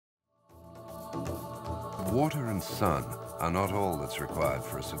Water and sun are not all that's required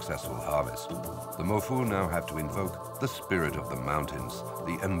for a successful harvest. The Mofu now have to invoke the spirit of the mountains,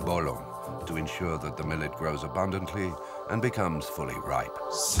 the Mbolong, to ensure that the millet grows abundantly and becomes fully ripe.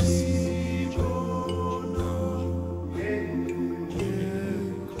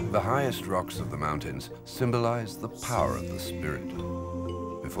 The highest rocks of the mountains symbolize the power of the spirit.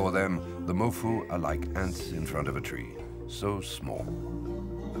 Before them, the Mofu are like ants in front of a tree, so small.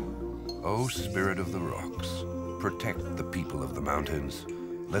 O spirit of the rocks, protect the people of the mountains.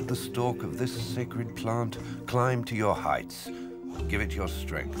 Let the stalk of this sacred plant climb to your heights. Give it your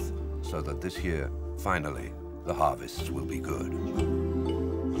strength, so that this year, finally, the harvests will be good.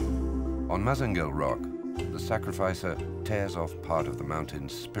 On Mazangel Rock, the sacrificer tears off part of the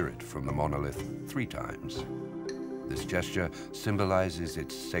mountain's spirit from the monolith 3 times. This gesture symbolizes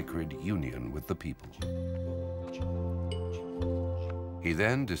its sacred union with the people. He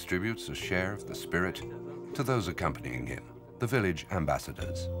then distributes a share of the spirit to those accompanying him, the village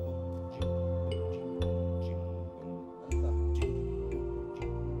ambassadors.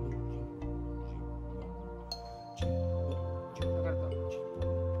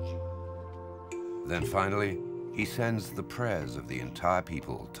 Then finally, he sends the prayers of the entire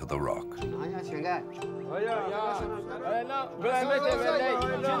people to the rock.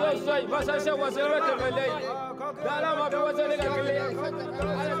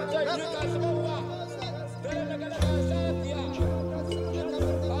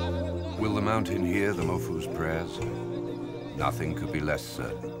 Will the mountain hear the Mofu's prayers? Nothing could be less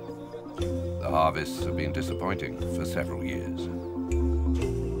certain. The harvests have been disappointing for several years.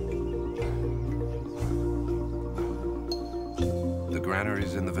 The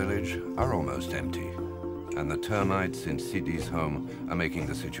granaries in the village are almost empty, and the termites in Sidi's home are making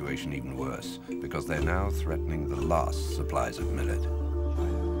the situation even worse because they're now threatening the last supplies of millet.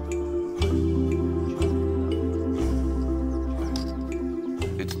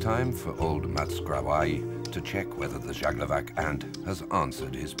 It's time for old Matskrawai to check whether the Jaglavak ant has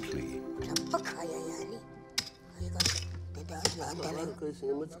answered his plea.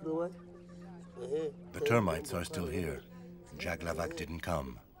 The termites are still here. Jaglavak didn't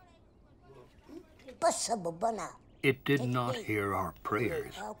come. It did not hear our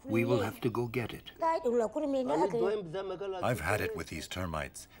prayers. We will have to go get it. I've had it with these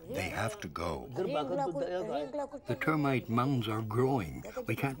termites. They have to go. The termite mounds are growing.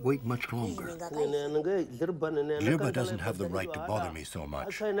 We can't wait much longer. Jirba doesn't have the right to bother me so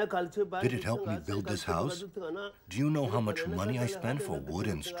much. Did it help me build this house? Do you know how much money I spent for wood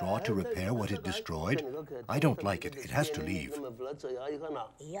and straw to repair what it destroyed? I don't like it. It has to leave.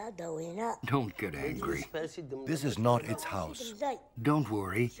 Don't get angry. This is not its house. Don't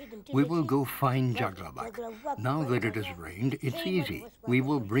worry. We will go find Jaglavak. Now that it has rained, it's easy. We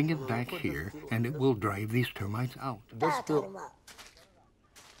will bring it back here, and it will drive these termites out.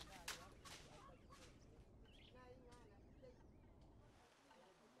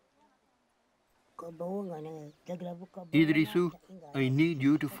 Idrisu, I need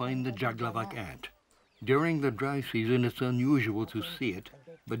you to find the Jaglavak ant. During the dry season, it's unusual to see it,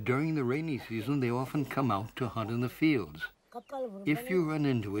 but during the rainy season, they often come out to hunt in the fields. If you run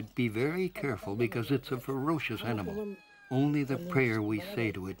into it, be very careful because it's a ferocious animal. Only the prayer we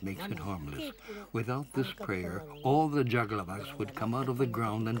say to it makes it harmless. Without this prayer, all the Jaglavaks would come out of the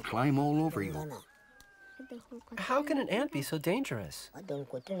ground and climb all over you. How can an ant be so dangerous?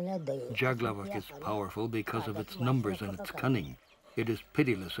 Jaglavak is powerful because of its numbers and its cunning. It is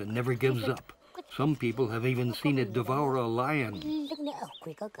pitiless and never gives up. Some people have even seen it devour a lion.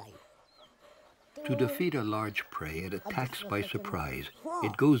 To defeat a large prey, it attacks by surprise.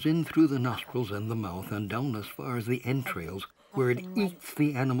 It goes in through the nostrils and the mouth and down as far as the entrails, where it eats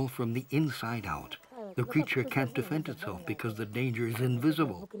the animal from the inside out. The creature can't defend itself because the danger is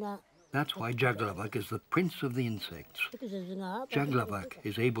invisible. That's why Jaglavak is the prince of the insects. Jaglavak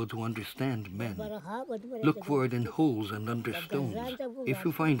is able to understand men. Look for it in holes and under stones. If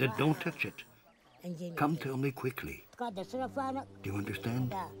you find it, don't touch it. Come tell me quickly. Do you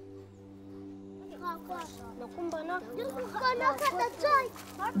understand?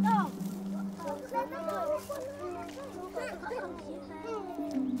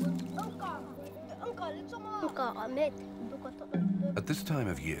 At this time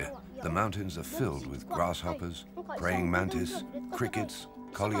of year, the mountains are filled with grasshoppers, praying mantis, crickets,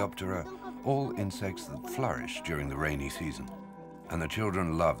 coleoptera, all insects that flourish during the rainy season. And the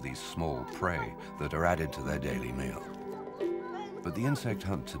children love these small prey that are added to their daily meal. But the insect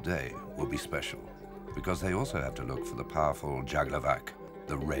hunt today will be special because they also have to look for the powerful Jaglavak,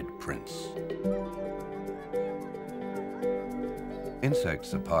 the Red Prince.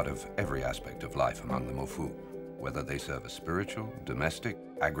 Insects are part of every aspect of life among the Mofu, whether they serve a spiritual, domestic,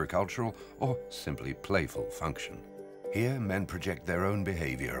 agricultural, or simply playful function. Here, men project their own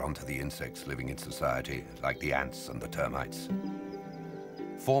behavior onto the insects living in society, like the ants and the termites.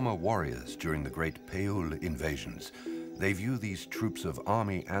 Former warriors during the great Peul invasions, they view these troops of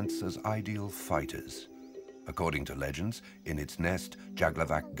army ants as ideal fighters. According to legends, in its nest,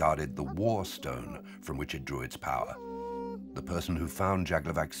 Jaglavak guarded the war stone from which it drew its power. The person who found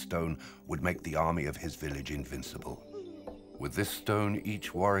Jaglavak's stone would make the army of his village invincible. With this stone,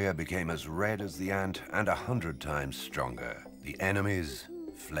 each warrior became as red as the ant and 100 times stronger. The enemies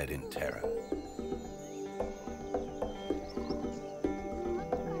fled in terror.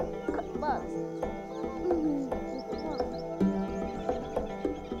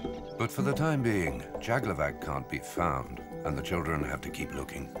 But for the time being, Jaglavak can't be found, and the children have to keep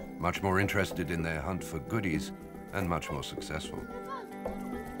looking, much more interested in their hunt for goodies and much more successful.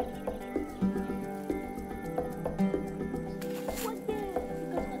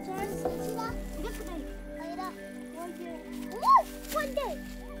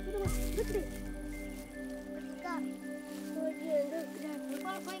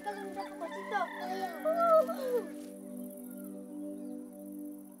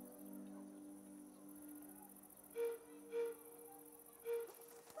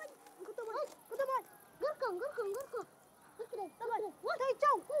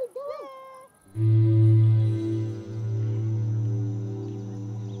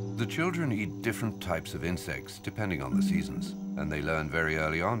 The children eat different types of insects depending on the seasons, and they learn very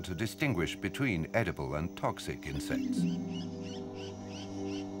early on to distinguish between edible and toxic insects.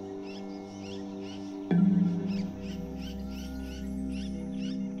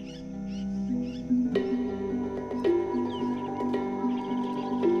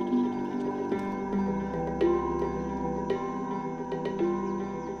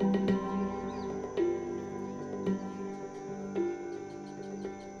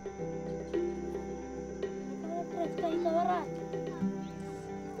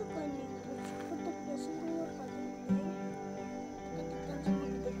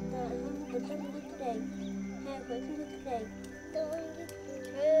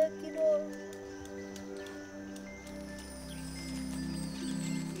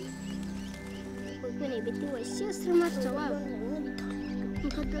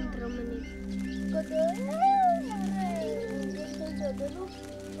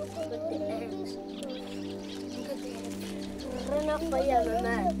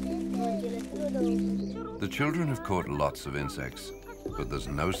 The children have caught lots of insects, but there's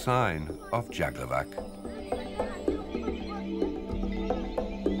no sign of Jaglavak.